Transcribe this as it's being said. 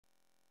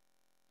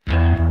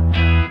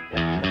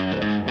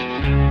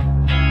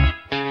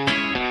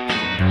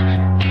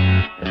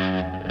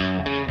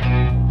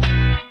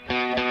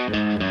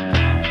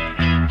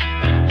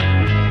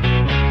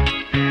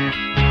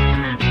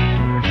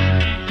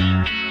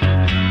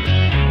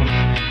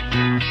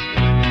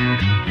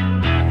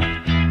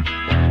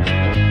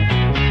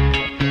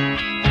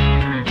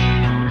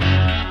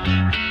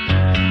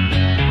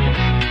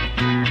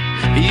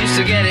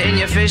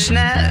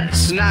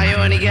fishnets. Now you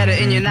only get it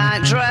in your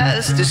night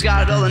dress.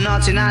 Discarded all the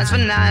naughty nights for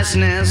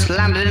niceness.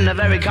 Landed in a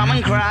very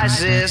common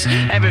crisis.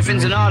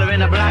 Everything's in order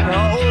in a black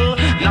hole.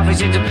 Nothing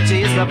seems to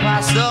pity is the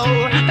past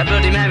though. A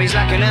Bloody Mary's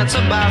like an El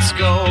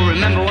Tabasco.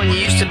 Remember when you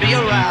used to be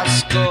a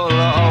rascal?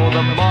 Oh,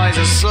 the boys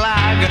are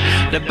slag.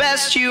 The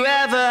best you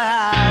ever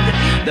had,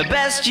 the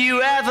best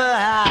you ever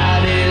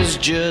had is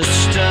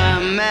just a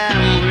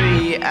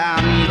memory.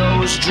 And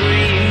those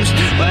dreams,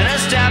 when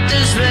as daft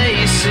as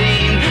they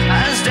seem,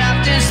 as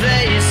daft as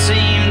they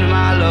seemed,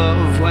 my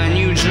love, when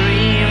you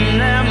dream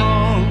them all.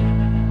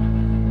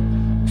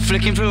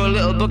 Flicking through a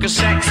little book of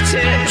sex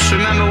tips.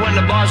 Remember when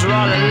the bars were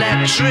all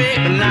electric?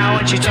 And now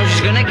when she told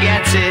she's gonna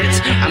get it,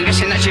 I'm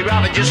guessing that she'd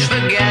rather just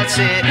forget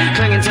it.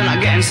 Clinging to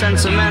not getting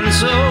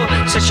sentimental.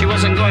 Said she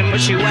wasn't going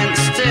but she went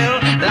still.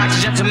 Like a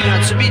gentleman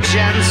had to be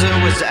gentle.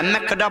 Was it a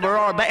mechadabra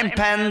or a betting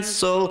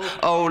pencil?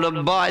 Oh, the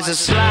boys are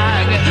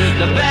slag.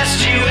 The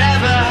best you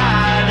ever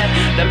had,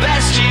 the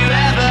best you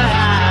ever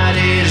had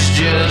is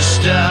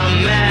just a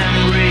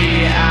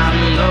memory.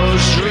 And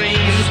those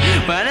dreams,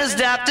 when as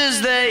daft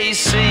as they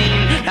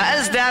seem,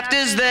 as daft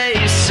as they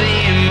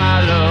seem,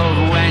 my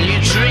love, when you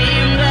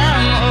dream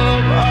them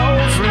up,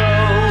 oh,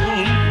 flow.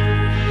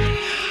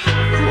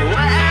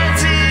 Where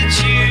did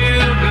you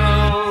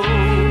go?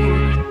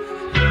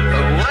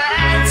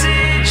 Where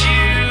did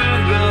you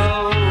go?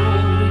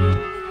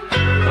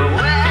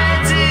 Where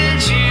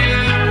did you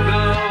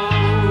go?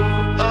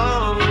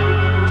 Oh.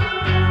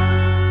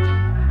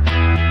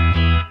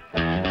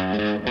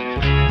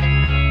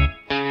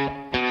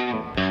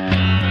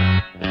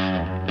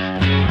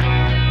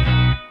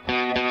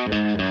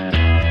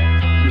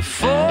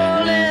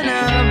 Falling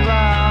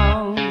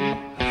about,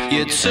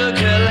 you took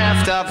a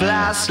left off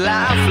last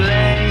life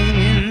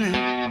lane,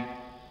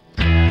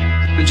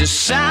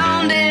 just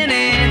sounding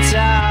it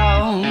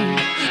out,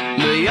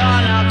 but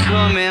you're not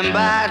coming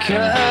back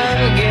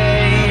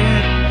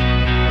again.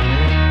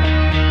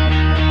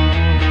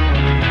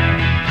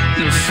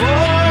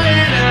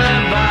 Falling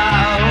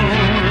about,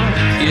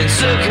 you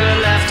took a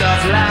left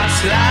off last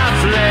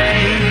life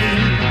lane,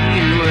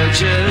 you were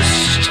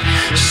just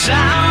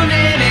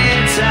sounding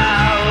it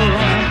out,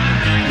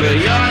 but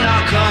you're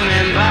not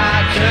coming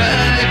back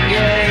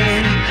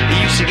again. You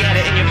used to get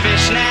it in your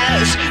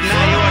fishnets,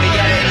 now you want to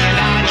get it in your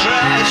night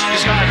dress. You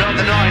started up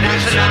the naughty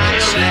nights for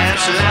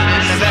niceness.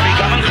 Landing in a very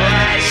common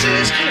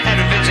crisis.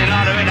 Everything's in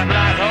order in a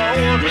black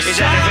hole. Is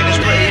everything as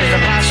pretty as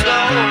the past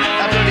though?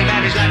 That Bloody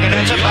Mary's like an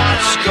El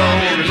Tabasco.